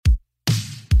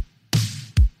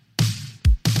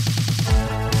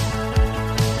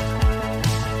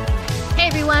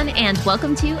everyone, and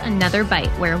welcome to Another Bite,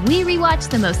 where we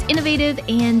rewatch the most innovative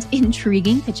and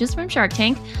intriguing pitches from Shark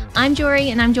Tank. I'm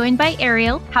Jory, and I'm joined by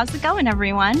Ariel. How's it going,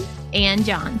 everyone? And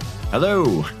John.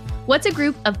 Hello. What's a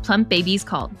group of plump babies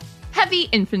called? Heavy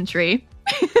infantry.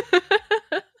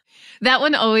 That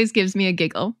one always gives me a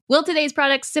giggle. Will today's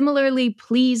product similarly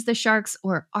please the sharks,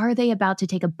 or are they about to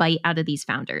take a bite out of these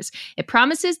founders? It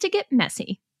promises to get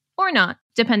messy, or not,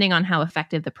 depending on how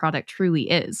effective the product truly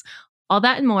is. All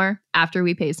that and more after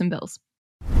we pay some bills.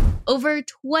 Over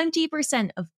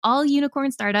 20% of all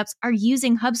unicorn startups are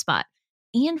using HubSpot,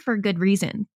 and for good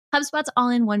reason. HubSpot's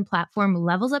all-in-one platform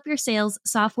levels up your sales,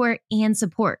 software, and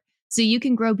support, so you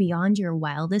can grow beyond your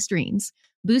wildest dreams,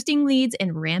 boosting leads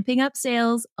and ramping up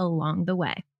sales along the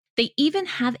way. They even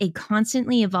have a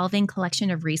constantly evolving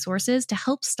collection of resources to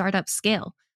help startups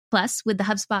scale. Plus, with the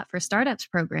HubSpot for Startups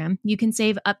program, you can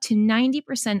save up to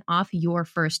 90% off your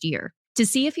first year. To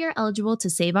see if you're eligible to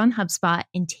save on HubSpot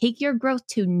and take your growth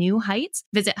to new heights,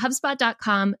 visit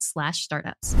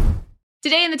HubSpot.com/startups.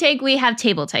 Today in the Take, we have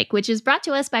Tyke, which is brought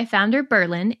to us by founder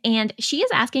Berlin, and she is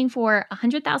asking for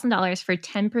 $100,000 for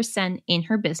 10% in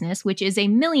her business, which is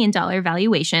 $1 million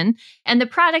valuation. And the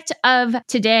product of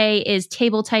today is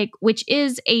Tyke, which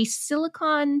is a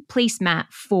silicone placemat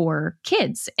for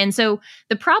kids. And so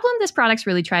the problem this product's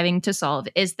really trying to solve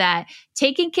is that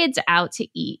taking kids out to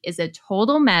eat is a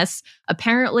total mess.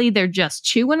 Apparently, they're just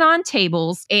chewing on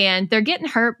tables and they're getting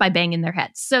hurt by banging their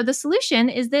heads. So the solution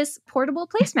is this portable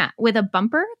placemat with a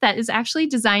bumper that is actually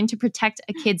designed to protect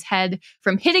a kid's head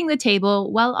from hitting the table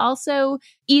while also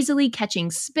easily catching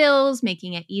spills,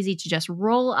 making it easy to just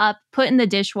roll up, put in the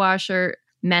dishwasher,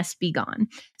 mess be gone.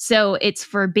 So it's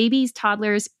for babies,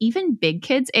 toddlers, even big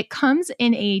kids. It comes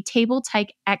in a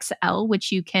Tyke XL,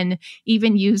 which you can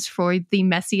even use for the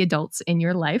messy adults in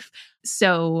your life.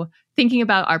 So thinking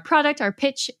about our product, our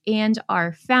pitch, and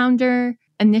our founder,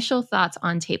 initial thoughts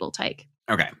on Tyke.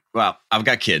 Okay. Well, I've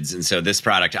got kids. And so this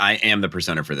product, I am the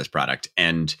persona for this product.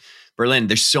 And Berlin,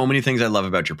 there's so many things I love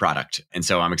about your product. And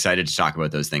so I'm excited to talk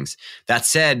about those things. That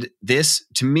said, this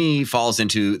to me falls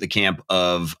into the camp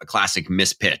of a classic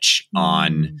mispitch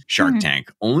on Shark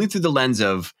Tank, only through the lens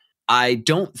of, I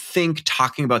don't think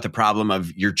talking about the problem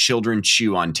of your children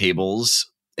chew on tables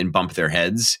and bump their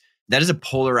heads, that is a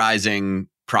polarizing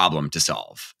problem to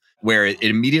solve, where it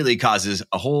immediately causes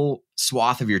a whole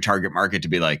swath of your target market to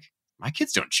be like, my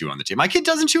kids don't chew on the table. My kid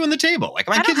doesn't chew on the table. Like,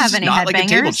 my kid is not like a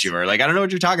table chewer. Like, I don't know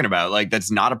what you're talking about. Like, that's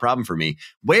not a problem for me.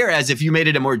 Whereas if you made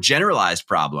it a more generalized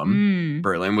problem,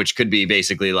 Berlin, which could be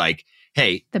basically like,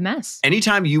 hey, the mess.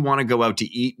 Anytime you want to go out to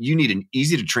eat, you need an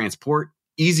easy to transport,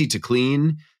 easy to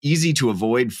clean, easy to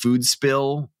avoid food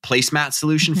spill placemat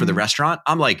solution for the restaurant.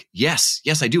 I'm like, yes,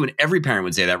 I do. And every parent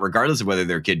would say that regardless of whether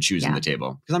their kid chews on the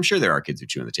table. Because I'm sure there are kids who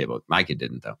chew on the table. My kid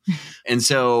didn't though. And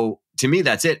so to me,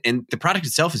 that's it. And the product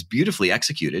itself is beautifully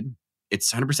executed.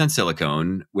 It's 100%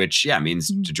 silicone, which means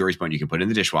to Jory's point, you can put it in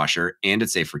the dishwasher and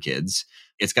it's safe for kids.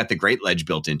 It's got the great ledge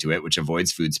built into it, which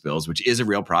avoids food spills, which is a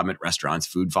real problem at restaurants.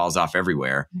 Food falls off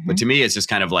everywhere. But to me, it's just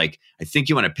kind of like, I think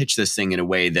you want to pitch this thing in a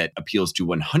way that appeals to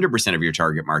 100% of your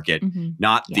target market,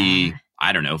 not the,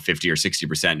 50 or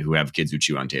 60% who have kids who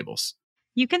chew on tables.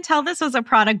 You can tell this was a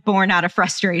product born out of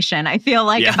frustration. I feel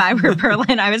like if I were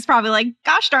Berlin, I was probably like,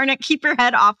 gosh darn it, keep your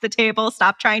head off the table.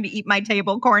 Stop trying to eat my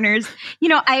table corners.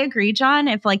 I agree, John.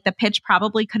 If like the pitch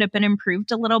probably could have been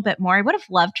improved a little bit more, I would have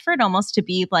loved for it almost to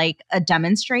be like a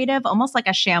demonstrative, almost like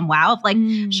a sham wow of like,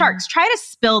 sharks, try to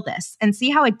spill this and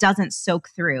see how it doesn't soak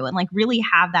through and like really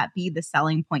have that be the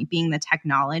selling point, being the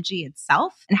technology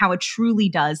itself and how it truly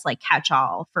does like catch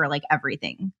all for like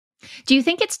everything. Do you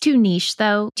think it's too niche,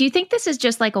 though? Do you think this is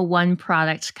just like a one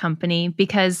product company?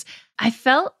 Because I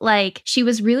felt like she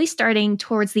was really starting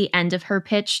towards the end of her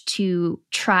pitch to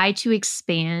try to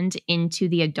expand into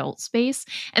the adult space.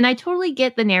 And I totally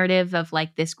get the narrative of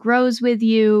like, this grows with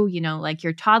you, like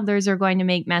your toddlers are going to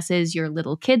make messes, your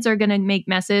little kids are going to make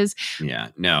messes. Yeah,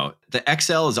 no, the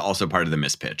XL is also part of the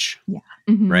mispitch. Yeah.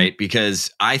 Right? Because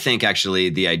I think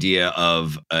actually the idea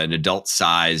of an adult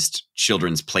sized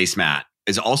children's placemat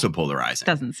is also polarizing.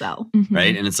 Doesn't sell.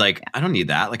 Right? And it's like, I don't need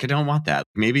that. Like, I don't want that.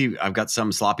 Maybe I've got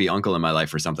some sloppy uncle in my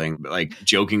life or something, but like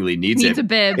jokingly needs it. A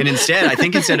bib. And instead, I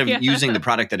think instead of using the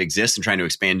product that exists and trying to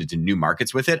expand into new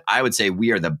markets with it, I would say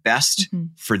we are the best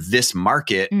for this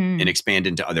market and expand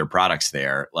into other products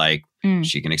there. Like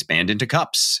she can expand into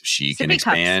cups. She can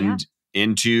expand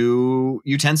into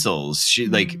utensils. She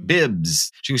like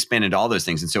bibs. She can expand into all those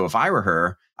things. And so if I were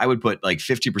her, I would put like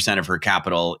 50% of her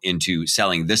capital into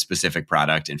selling this specific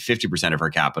product and 50% of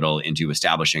her capital into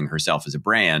establishing herself as a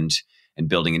brand and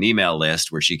building an email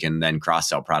list where she can then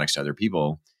cross-sell products to other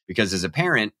people. Because as a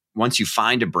parent, once you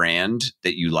find a brand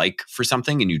that you like for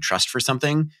something and you trust for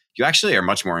something, you actually are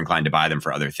much more inclined to buy them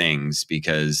for other things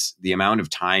because the amount of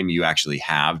time you actually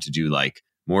have to do like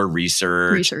more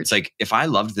research. It's like if I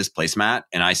loved this placemat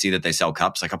and I see that they sell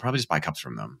cups, like I'll probably just buy cups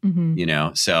from them, you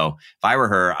know? So if I were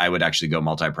her, I would actually go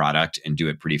multi-product and do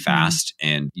it pretty fast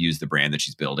and use the brand that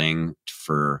she's building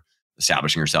for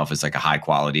establishing herself as like a high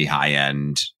quality, high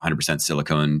end, 100%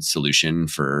 silicone solution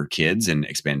for kids and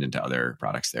expand into other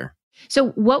products there. So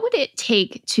what would it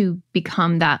take to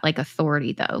become that like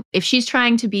authority though? If she's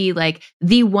trying to be like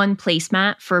the one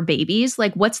placemat for babies,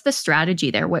 like what's the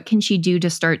strategy there? What can she do to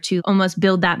start to almost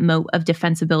build that moat of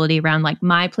defensibility around like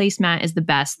my placemat is the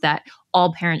best that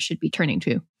all parents should be turning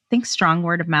to? I think strong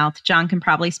word of mouth. John can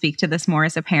probably speak to this more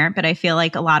as a parent, but I feel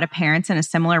like a lot of parents in a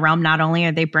similar realm, not only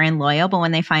are they brand loyal, but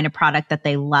when they find a product that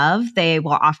they love, they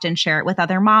will often share it with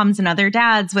other moms and other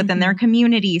dads within their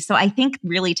community. So I think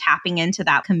really tapping into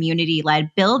that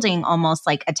community-led building, almost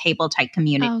like a table-type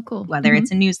community, whether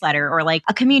it's a newsletter or like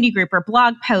a community group or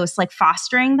blog posts, like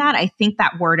fostering that, I think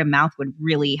that word of mouth would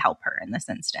really help her in this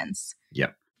instance.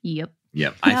 Yep. Yep.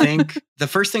 I think the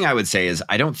first thing I would say is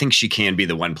I don't think she can be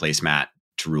the one placemat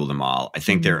to rule them all. I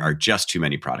think there are just too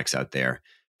many products out there.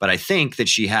 But I think that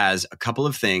she has a couple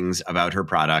of things about her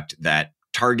product that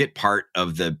target part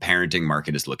of the parenting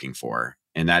market is looking for.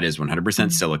 And that is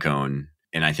 100% silicone.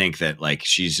 And I think that like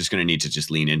she's just going to need to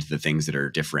just lean into the things that are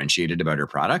differentiated about her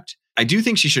product. I do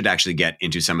think she should actually get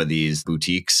into some of these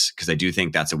boutiques because I do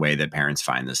think that's a way that parents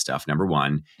find this stuff. Number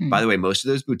one, by the way, most of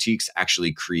those boutiques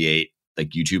actually create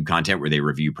like YouTube content where they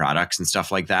review products and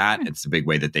stuff like that. It's a big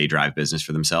way that they drive business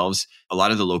for themselves. A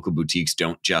lot of the local boutiques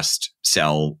don't just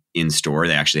sell in store.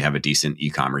 They actually have a decent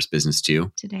e-commerce business too.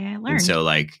 Today I learned. And so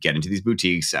like get into these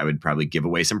boutiques. I would probably give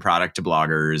away some product to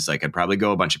bloggers. Like I'd probably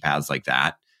go a bunch of paths like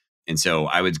that. And so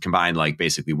I would combine like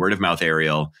basically word of mouth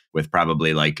Ariel with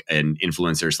probably like an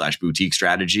influencer / boutique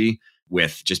strategy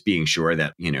with just being sure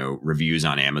that, you know, reviews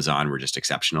on Amazon were just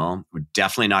exceptional. Would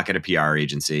definitely not get a PR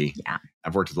agency. Yeah.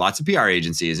 I've worked with lots of PR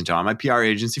agencies and to all my PR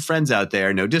agency friends out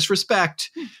there, no disrespect.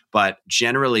 But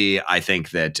generally, I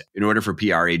think that in order for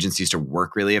PR agencies to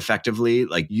work really effectively,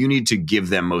 like you need to give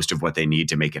them most of what they need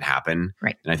to make it happen.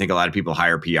 Right. And I think a lot of people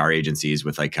hire PR agencies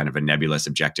with like kind of a nebulous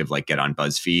objective, like get on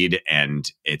BuzzFeed.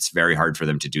 And it's very hard for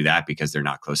them to do that because they're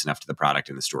not close enough to the product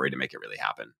and the story to make it really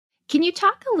happen. Can you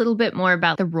talk a little bit more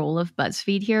about the role of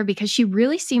BuzzFeed here? Because she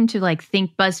really seemed to like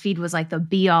think BuzzFeed was like the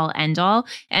be all end all.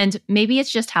 And maybe it's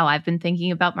just how I've been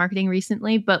thinking about marketing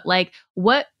recently, but like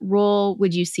what role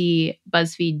would you see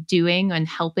BuzzFeed doing and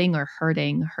helping or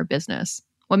hurting her business?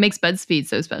 What makes BuzzFeed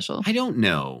so special? I don't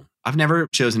know. I've never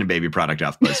chosen a baby product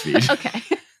off BuzzFeed. Okay.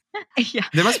 Yeah.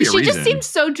 There must be a She reason. just seemed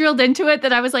so drilled into it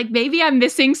that I was like, maybe I'm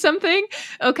missing something.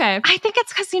 Okay. I think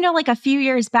it's because, you know, like a few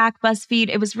years back, BuzzFeed,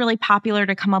 it was really popular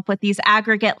to come up with these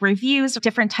aggregate reviews of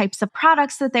different types of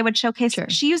products that they would showcase. Sure.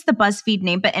 She used the BuzzFeed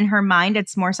name, but in her mind,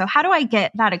 it's more so, how do I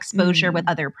get that exposure with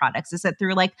other products? Is it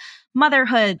through like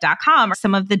motherhood.com or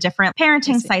some of the different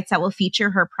parenting sites that will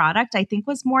feature her product? I think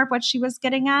was more of what she was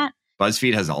getting at.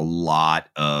 BuzzFeed has a lot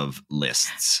of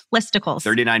lists. Listicles.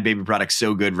 39 baby products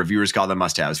so good, reviewers call them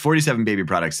must-haves. 47 baby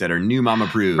products that are new mom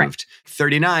approved. Right.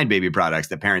 39 baby products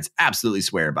that parents absolutely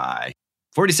swear by.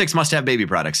 46 must-have baby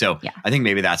products. So I think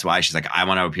maybe that's why she's like, I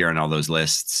want to appear on all those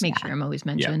lists. Make sure I'm always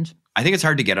mentioned. Yeah. I think it's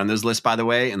hard to get on those lists, by the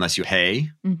way, unless you pay.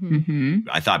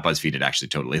 I thought BuzzFeed had actually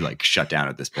totally like shut down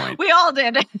at this point. We all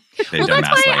did. Well, that's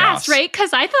why I asked, right?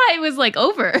 Because I thought it was like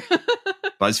over.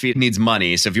 BuzzFeed needs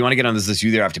money. So if you want to get on this list,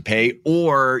 you either have to pay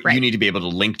or you need to be able to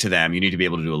link to them. You need to be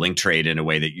able to do a link trade in a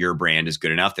way that your brand is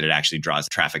good enough that it actually draws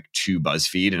traffic to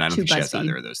BuzzFeed. And I don't think she has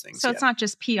either of those things. So it's not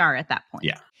just PR at that point.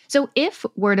 Yeah. So if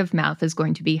word of mouth is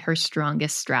going to be her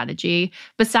strongest strategy,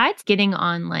 besides getting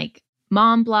on like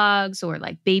mom blogs or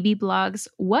like baby blogs,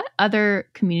 what other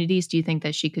communities do you think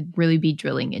that she could really be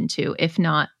drilling into, if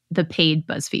not the paid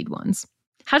BuzzFeed ones?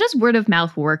 How does word of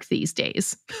mouth work these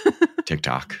days?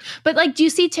 TikTok. But like, do you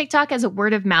see TikTok as a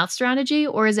word of mouth strategy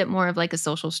or is it more of like a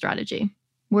social strategy?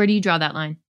 Where do you draw that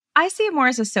line? I see it more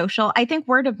as a social. I think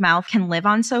word of mouth can live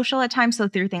on social at times. So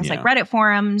through things like Reddit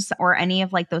forums or any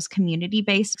of like those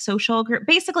community-based social group,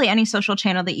 basically any social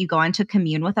channel that you go on to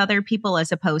commune with other people as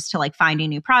opposed to like finding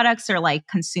new products or like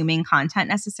consuming content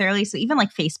necessarily. So even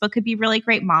like Facebook could be really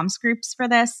great moms groups for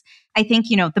this. I think,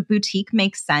 you know, the boutique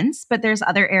makes sense, but there's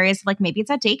other areas like maybe it's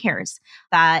at daycares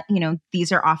that, you know,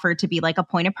 these are offered to be like a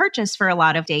point of purchase for a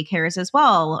lot of daycares as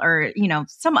well. Or, you know,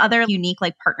 some other unique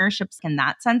like partnerships in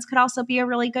that sense could also be a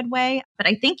really good way. But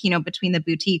I think, you know, between the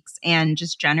boutiques and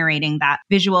just generating that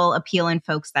visual appeal in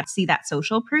folks that see that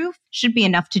social proof should be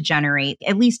enough to generate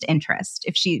at least interest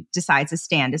if she decides to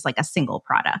stand as like a single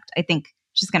product. I think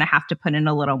she's going to have to put in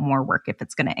a little more work if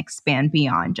it's going to expand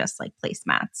beyond just like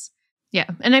placemats. Yeah.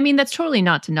 And I mean, that's totally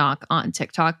not to knock on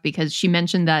TikTok, because she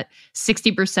mentioned that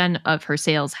 60% of her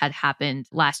sales had happened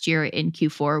last year in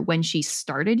Q4 when she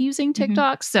started using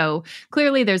TikTok. So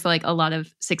clearly there's like a lot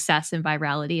of success and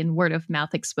virality and word of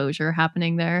mouth exposure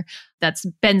happening there. That's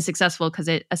been successful because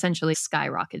it essentially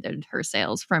skyrocketed her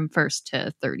sales from first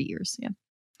to third years. Yeah.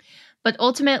 But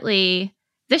ultimately,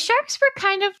 the Sharks were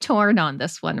kind of torn on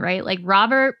this one, right? Like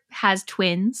Robert has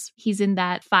twins. He's in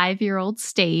that 5-year-old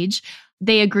stage.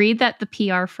 They agreed that the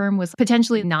PR firm was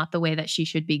potentially not the way that she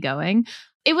should be going.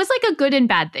 It was like a good and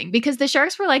bad thing, because the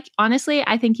Sharks were like, honestly,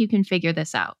 I think you can figure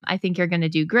this out. I think you're going to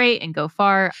do great and go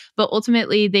far. But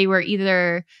ultimately, they were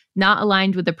either not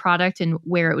aligned with the product and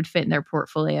where it would fit in their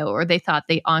portfolio, or they thought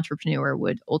the entrepreneur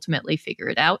would ultimately figure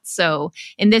it out. So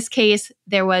in this case,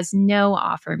 there was no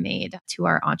offer made to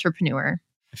our entrepreneur.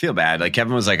 I feel bad. Like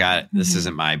Kevin was like, this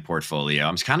isn't my portfolio.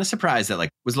 I'm kind of surprised that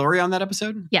was Lori on that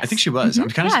episode? Yes. I think she was. I'm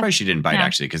kind of surprised she didn't bite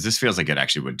actually, because this feels like it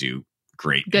actually would do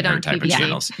great in her type of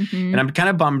channels. And I'm kind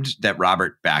of bummed that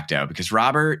Robert backed out, because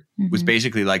Robert was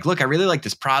basically like, look, I really like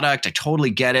this product. I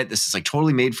totally get it. This is like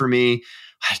totally made for me.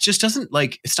 It just doesn't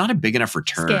like, it's not a big enough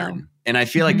return. Scale. And I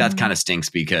feel like that kind of stinks,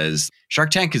 because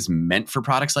Shark Tank is meant for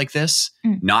products like this,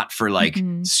 not for like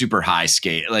super high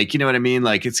scale. Like, you know what I mean?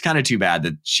 Like, it's kind of too bad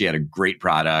that she had a great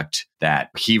product,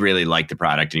 that he really liked the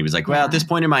product. And he was like, well, at this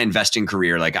point in my investing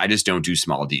career, like I just don't do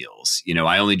small deals. You know,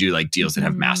 I only do like deals that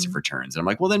have massive returns. And I'm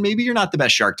like, well, then maybe you're not the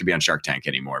best shark to be on Shark Tank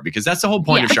anymore, because that's the whole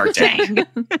point of Shark Tank.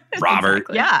 Robert.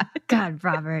 Exactly. Yeah. God,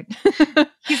 Robert.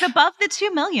 He's above the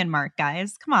 2 million mark,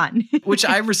 guys. Come on. Which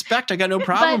I respect. I got no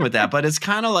problem with that. But it's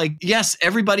kind of like, yes,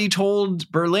 everybody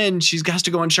told Berlin she has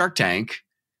to go on Shark Tank.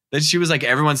 That she was like,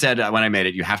 everyone said when I made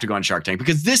it, you have to go on Shark Tank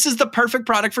because this is the perfect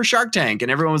product for Shark Tank. And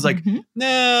everyone was like,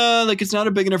 no, like it's not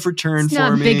a big enough return for me. It's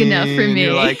not big enough for me.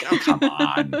 You're like, oh, come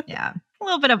on. Yeah. A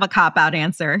little bit of a cop-out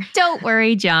answer. Don't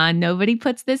worry, John. Nobody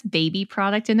puts this baby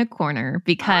product in a corner,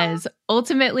 because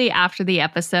ultimately after the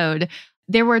episode,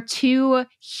 there were 2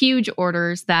 huge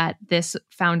orders that this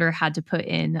founder had to put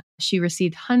in. She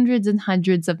received hundreds and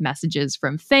hundreds of messages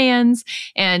from fans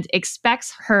and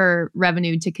expects her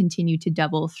revenue to continue to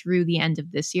double through the end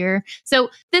of this year. So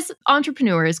this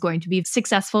entrepreneur is going to be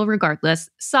successful regardless,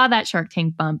 saw that Shark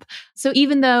Tank bump. So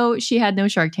even though she had no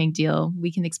Shark Tank deal,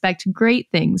 we can expect great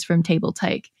things from Table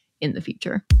Tyke in the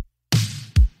future.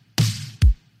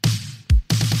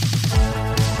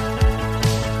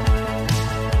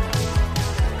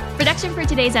 Production for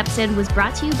today's episode was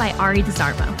brought to you by Ari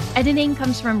DeZarmo. Editing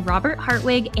comes from Robert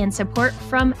Hartwig and support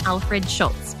from Alfred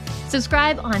Schultz.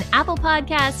 Subscribe on Apple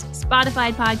Podcasts,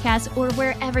 Spotify Podcasts, or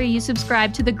wherever you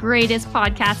subscribe to the greatest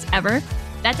podcasts ever.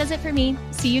 That does it for me.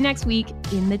 See you next week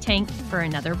in the tank for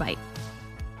another bite.